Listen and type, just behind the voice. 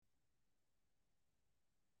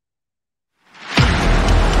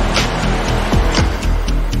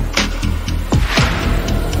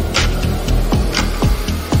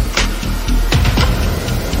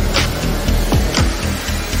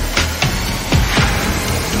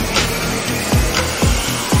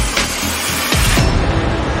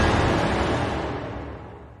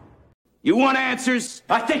want answers?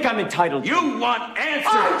 I think I'm entitled. You want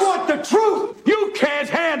answers? I want the truth! You can't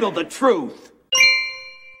handle the truth.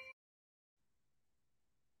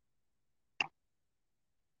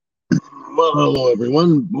 Well, hello,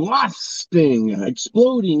 everyone. Blasting,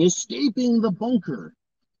 exploding, escaping the bunker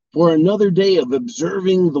for another day of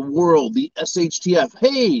observing the world, the SHTF.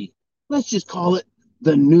 Hey, let's just call it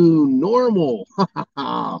the new normal.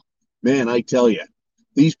 Man, I tell you,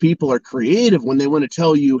 these people are creative when they want to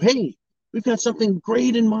tell you, hey, we've got something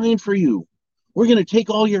great in mind for you. We're going to take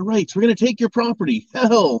all your rights. We're going to take your property.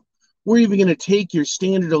 Hell, we're even going to take your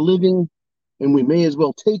standard of living, and we may as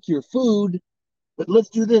well take your food. But let's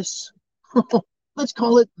do this. Let's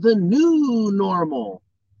call it the new normal.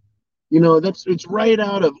 You know, it's right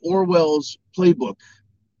out of Orwell's playbook.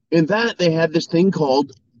 In that, they had this thing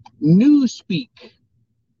called Newspeak,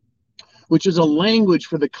 which is a language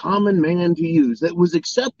for the common man to use that was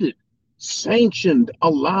accepted, sanctioned,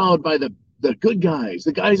 allowed by the good guys,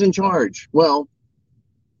 the guys in charge. Well,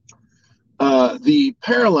 the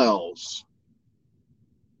parallels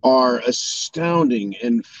are astounding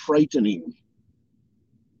and frightening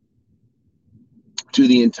to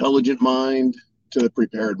the intelligent mind, to the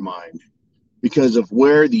prepared mind, because of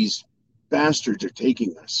where these bastards are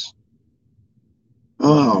taking us.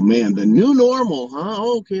 Oh man, the new normal, huh?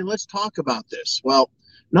 Okay, let's talk about this. Well,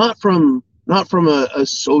 not from a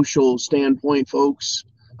social standpoint, folks.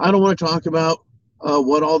 I don't want to talk about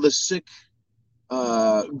what all the sick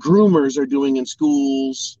groomers are doing in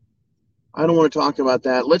schools. I don't want to talk about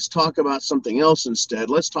that. Let's talk about something else instead.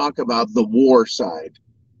 Let's talk about the war side.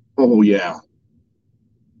 Oh yeah.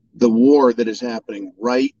 The war that is happening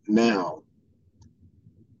right now.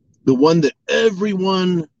 The one that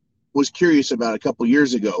everyone was curious about a couple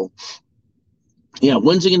years ago. Yeah,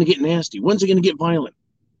 when's it going to get nasty? When's it going to get violent?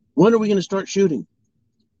 When are we going to start shooting?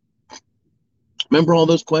 Remember all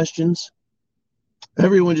those questions?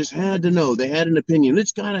 Everyone just had to know. They had an opinion.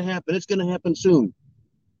 It's got to happen. It's going to happen soon.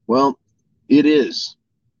 Well, it is.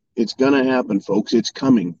 It's going to happen, folks. It's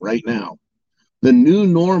coming right now. The new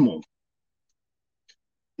normal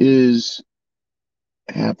is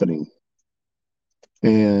happening,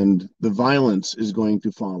 and the violence is going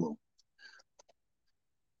to follow.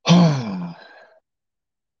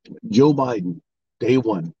 Joe Biden, day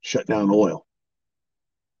one, shut down oil.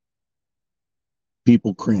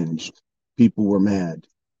 People cringed. People were mad.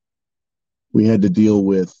 We had to deal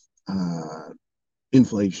with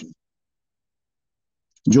inflation.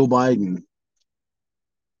 Joe Biden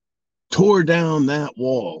tore down that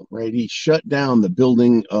wall, right? He shut down the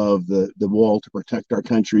building of the wall to protect our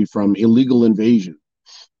country from illegal invasion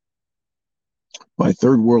by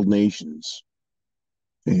third world nations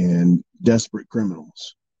and desperate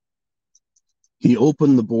criminals. He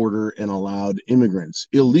opened the border and allowed immigrants,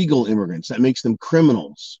 illegal immigrants, that makes them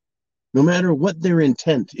criminals. No matter what their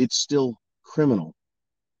intent, it's still criminal.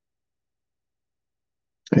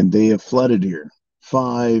 And they have flooded here,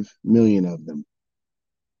 5 million of them.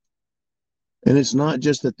 And it's not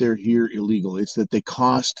just that they're here illegal, it's that they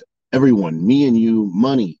cost everyone, me and you,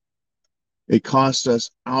 money. It costs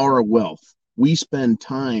us our wealth. We spend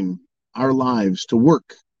time, our lives, to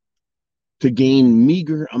work, to gain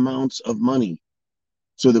meager amounts of money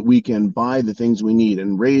so that we can buy the things we need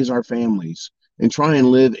and raise our families and try and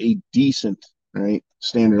live a decent, right,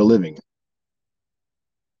 standard of living.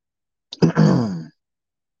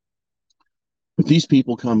 But these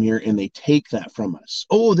people come here and they take that from us.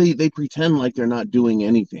 Oh, they pretend like they're not doing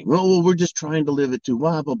anything. Oh, well, we're just trying to live it too.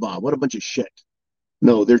 Blah, blah, blah. What a bunch of shit.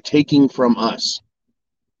 No, they're taking from us.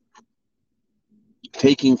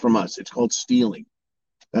 Taking from us. It's called stealing.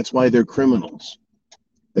 That's why they're criminals.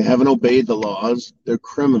 They haven't obeyed the laws. They're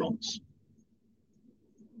criminals.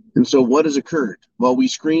 And so what has occurred? Well, we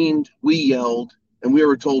screamed, we yelled, and we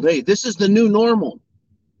were told, hey, this is the new normal.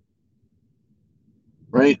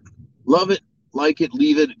 Right? Love it. Like it,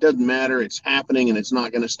 leave it, it doesn't matter. It's happening and it's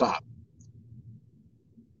not going to stop.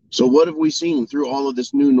 So what have we seen through all of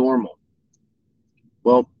this new normal?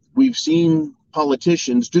 Well, we've seen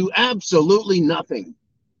politicians do absolutely nothing.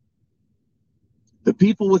 The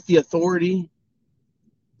people with the authority,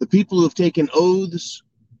 the people who have taken oaths,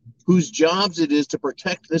 whose jobs it is to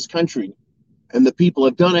protect this country, and the people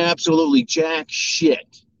have done absolutely jack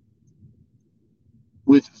shit.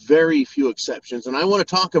 With very few exceptions. And I want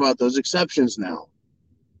to talk about those exceptions now.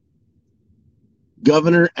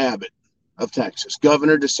 Governor Abbott of Texas,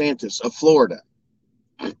 Governor DeSantis of Florida.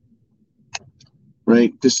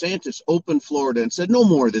 Right? DeSantis opened Florida and said, no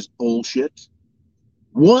more of this bullshit.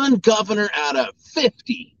 One governor out of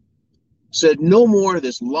 50 said, no more of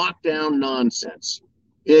this lockdown nonsense.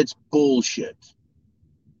 It's bullshit.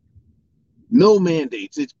 No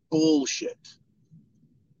mandates. It's bullshit.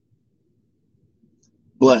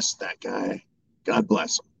 Bless that guy. God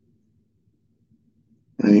bless him.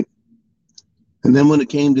 Right? And then when it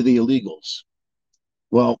came to the illegals,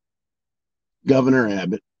 well, Governor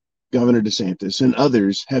Abbott, Governor DeSantis, and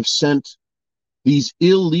others have sent these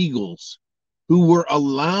illegals who were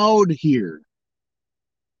allowed here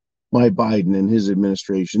by Biden and his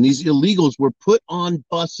administration. These illegals were put on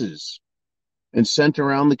buses and sent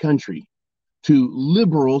around the country to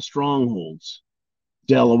liberal strongholds: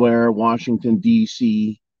 Delaware, Washington,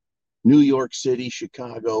 D.C., New York City,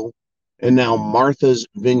 Chicago, and now Martha's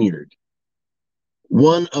Vineyard.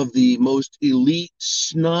 One of the most elite,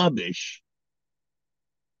 snobbish,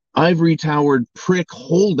 ivory towered prick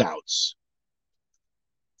holdouts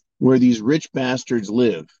where these rich bastards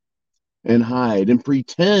live and hide and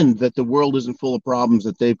pretend that the world isn't full of problems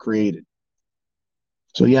that they've created.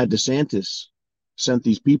 So yeah, DeSantis sent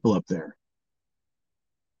these people up there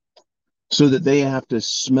so that they have to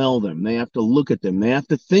smell them. They have to look at them. They have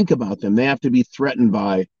to think about them. They have to be threatened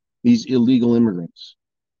by these illegal immigrants.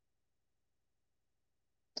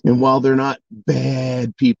 And while they're not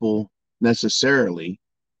bad people necessarily,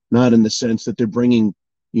 not in the sense that they're bringing,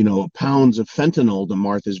 pounds of fentanyl to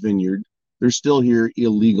Martha's Vineyard, they're still here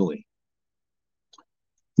illegally.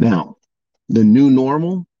 Now, the new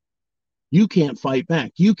normal, you can't fight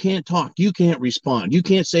back. You can't talk. You can't respond. You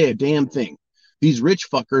can't say a damn thing. These rich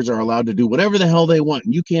fuckers are allowed to do whatever the hell they want,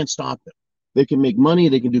 and you can't stop them. They can make money.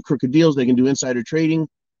 They can do crooked deals. They can do insider trading.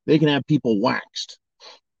 They can have people waxed.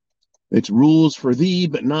 It's rules for thee,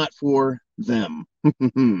 but not for them.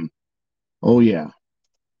 Oh, yeah.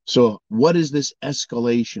 So what is this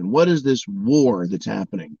escalation? What is this war that's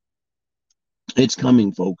happening? It's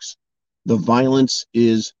coming, folks. The violence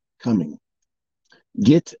is coming.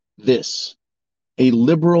 Get this. A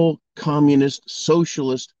liberal, communist,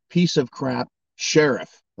 socialist piece of crap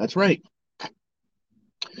sheriff. That's right.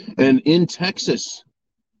 And in Texas,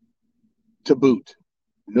 to boot,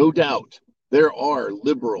 no doubt, there are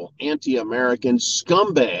liberal, anti-American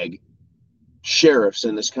scumbag sheriffs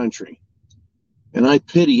in this country. And I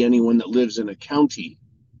pity anyone that lives in a county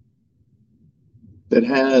that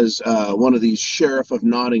has one of these Sheriff of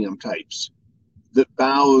Nottingham types that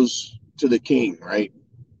bows to the king, right?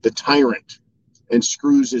 The tyrant, and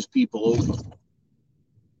screws his people over.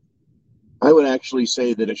 I would actually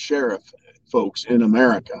say that a sheriff, folks, in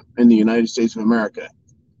America, in the United States of America,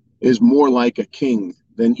 is more like a king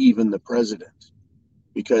than even the president,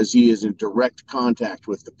 because he is in direct contact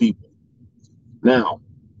with the people. Now,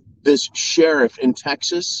 this sheriff in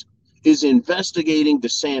Texas is investigating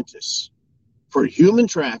DeSantis for human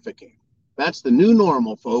trafficking. That's the new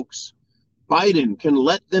normal, folks. Biden can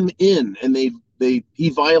let them in, and he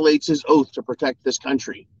violates his oath to protect this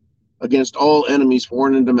country against all enemies,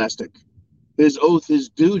 foreign and domestic. His oath, his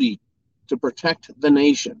duty to protect the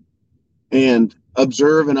nation and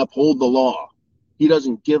observe and uphold the law. He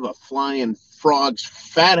doesn't give a flying frog's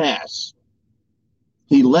fat ass.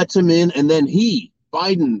 He lets him in, and then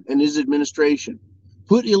Biden and his administration,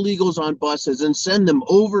 put illegals on buses and send them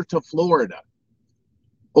over to Florida,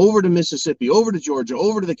 over to Mississippi, over to Georgia,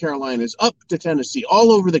 over to the Carolinas, up to Tennessee,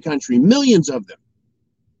 all over the country, millions of them.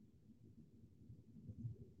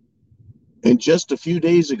 And just a few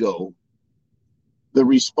days ago, the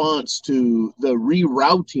response to the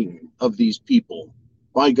rerouting of these people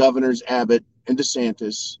by Governors Abbott and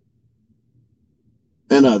DeSantis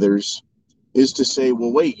and others is to say,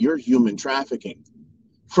 well, wait, you're human trafficking.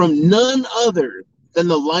 From none other than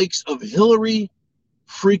the likes of Hillary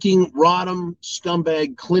freaking Rodham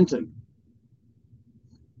scumbag Clinton.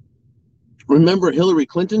 Remember Hillary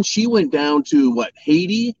Clinton? She went down to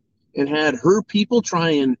Haiti, and had her people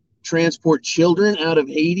try and transport children out of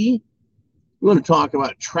Haiti. We want to talk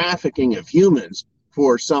about trafficking of humans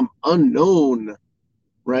for some unknown,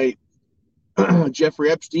 right,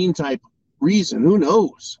 Jeffrey Epstein type reason. Who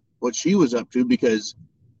knows what she was up to, because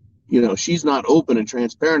she's not open and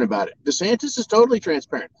transparent about it. DeSantis is totally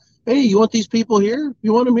transparent. Hey, you want these people here?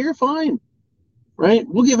 You want them here? Fine. Right?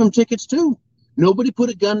 We'll give them tickets too. Nobody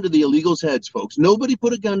put a gun to the illegals' heads, folks. Nobody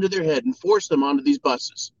put a gun to their head and forced them onto these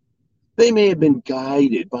buses. They may have been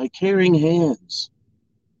guided by caring hands,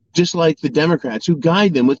 just like the Democrats who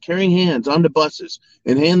guide them with caring hands onto buses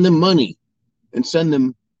and hand them money and send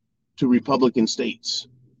them to Republican states.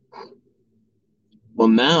 Well,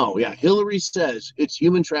 now, Hillary says it's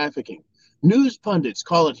human trafficking. News pundits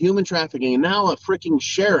call it human trafficking, and now a freaking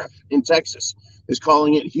sheriff in Texas is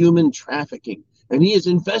calling it human trafficking, and he is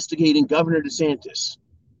investigating Governor DeSantis.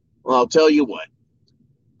 Well, I'll tell you what,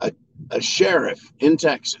 a sheriff in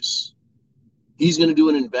Texas, he's going to do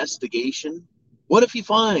an investigation. What if he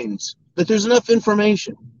finds that there's enough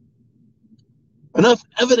information, enough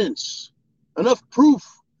evidence, enough proof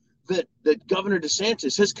that Governor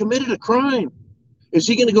DeSantis has committed a crime? Is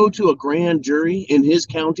he going to go to a grand jury in his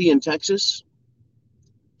county in Texas?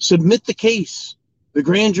 Submit the case. The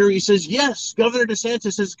grand jury says, yes, Governor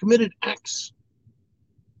DeSantis has committed acts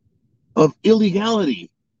of illegality.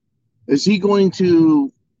 Is he going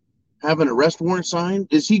to have an arrest warrant signed?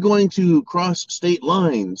 Is he going to cross state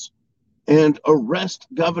lines and arrest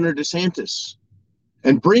Governor DeSantis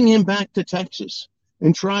and bring him back to Texas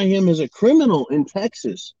and try him as a criminal in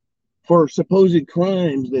Texas for supposed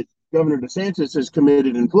crimes that Governor DeSantis has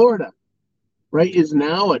committed in Florida? Right? Is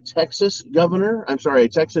now a Texas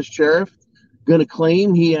sheriff going to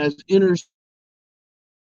claim he has interstate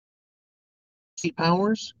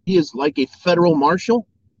powers? He is like a federal marshal?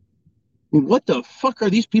 I mean, what the fuck are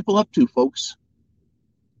these people up to, folks?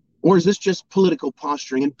 Or is this just political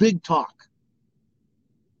posturing and big talk?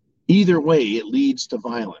 Either way, it leads to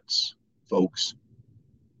violence, folks.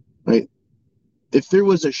 Right? If there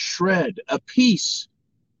was a shred, a piece,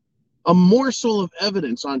 a morsel of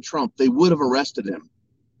evidence on Trump, they would have arrested him.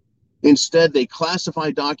 Instead, they classify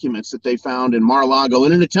documents that they found in Mar-a-Lago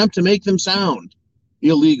in an attempt to make them sound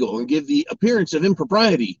illegal and give the appearance of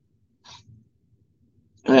impropriety.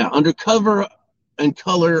 Under cover and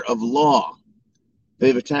color of law,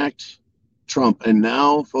 they've attacked Trump. And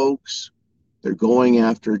now, folks, they're going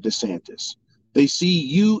after DeSantis. They see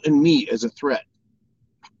you and me as a threat.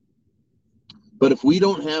 But if we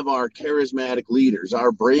don't have our charismatic leaders,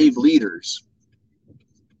 our brave leaders,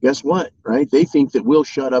 guess what, right? They think that we'll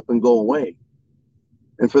shut up and go away.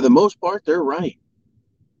 And for the most part, they're right.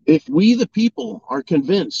 If we, the people, are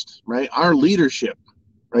convinced, right, our leadership,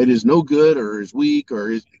 right, is no good or is weak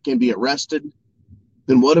or can be arrested,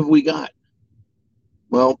 then what have we got?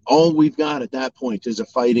 Well, all we've got at that point is a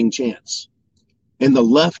fighting chance. And the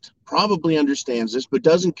left probably understands this, but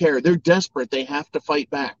doesn't care. They're desperate. They have to fight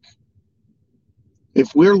back.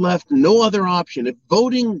 If we're left no other option, if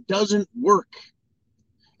voting doesn't work,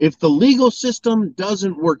 if the legal system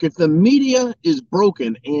doesn't work, if the media is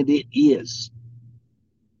broken, and it is,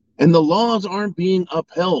 and the laws aren't being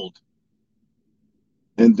upheld,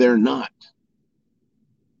 and they're not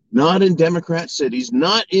in Democrat cities,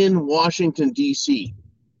 not in Washington, D.C.,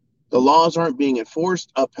 the laws aren't being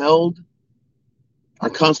enforced, upheld, our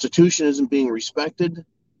Constitution isn't being respected,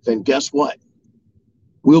 then guess what?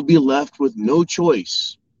 We'll be left with no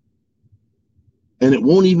choice. And it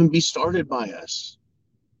won't even be started by us.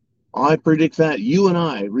 I predict that you and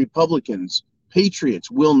I, Republicans,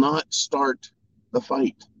 patriots, will not start the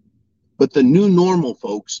fight. But the new normal,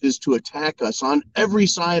 folks, is to attack us on every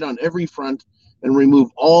side, on every front, and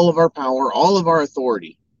remove all of our power, all of our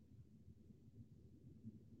authority.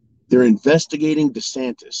 They're investigating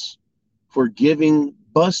DeSantis for giving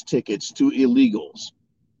bus tickets to illegals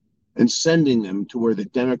and sending them to where the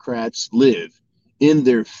Democrats live in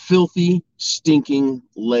their filthy, stinking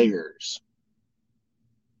lairs.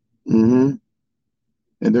 And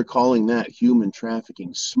they're calling that human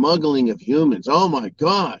trafficking, smuggling of humans. Oh my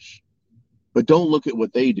gosh. But don't look at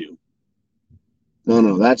what they do.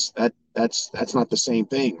 No, that's not the same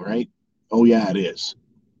thing, right? Oh yeah, it is.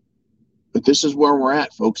 But this is where we're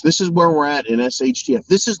at, folks. This is where we're at in SHTF.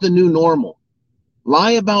 This is the new normal.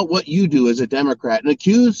 Lie about what you do as a Democrat and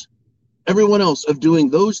accuse everyone else of doing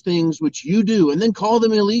those things which you do and then call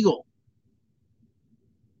them illegal.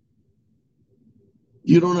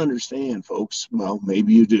 You don't understand, folks. Well,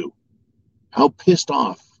 maybe you do. How pissed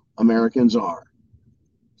off Americans are.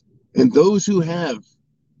 And those who have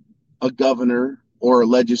a governor or a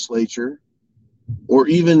legislature or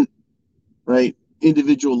even, right,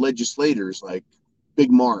 individual legislators like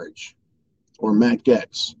Big Marge or Matt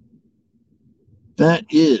Gaetz, that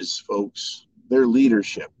is, folks, their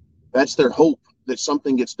leadership. That's their hope that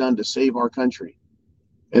something gets done to save our country.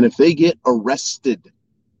 And if they get arrested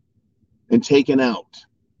and taken out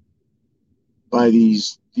by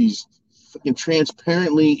these fucking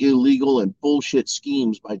transparently illegal and bullshit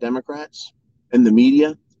schemes by Democrats and the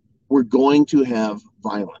media, we're going to have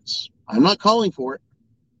violence. I'm not calling for it,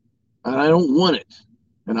 and I don't want it,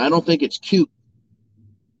 and I don't think it's cute,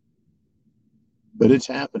 but it's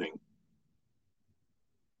happening.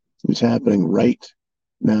 It's happening right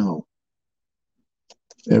now.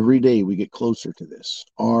 Every day we get closer to this.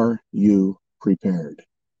 Are you prepared?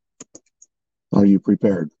 Are you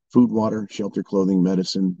prepared? Food, water, shelter, clothing,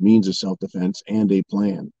 medicine, means of self-defense, and a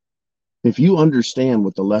plan. If you understand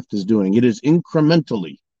what the left is doing, it is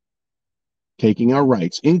incrementally taking our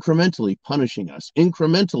rights, incrementally punishing us,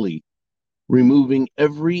 incrementally removing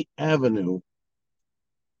every avenue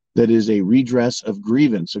that is a redress of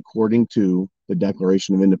grievance according to the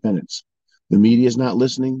Declaration of Independence. The media is not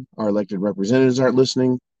listening. Our elected representatives aren't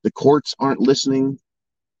listening. The courts aren't listening.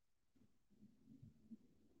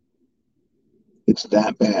 It's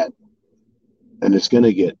that bad. And it's going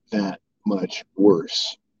to get that much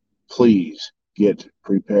worse. Please get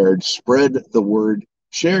prepared. Spread the word.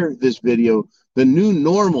 Share this video. The new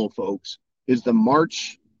normal, folks, is the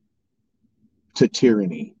march to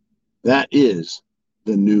tyranny. That is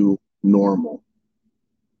the new normal.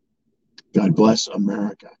 God bless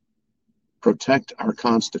America. Protect our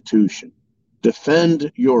Constitution.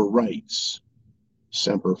 Defend your rights.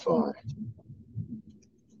 Semper Fi.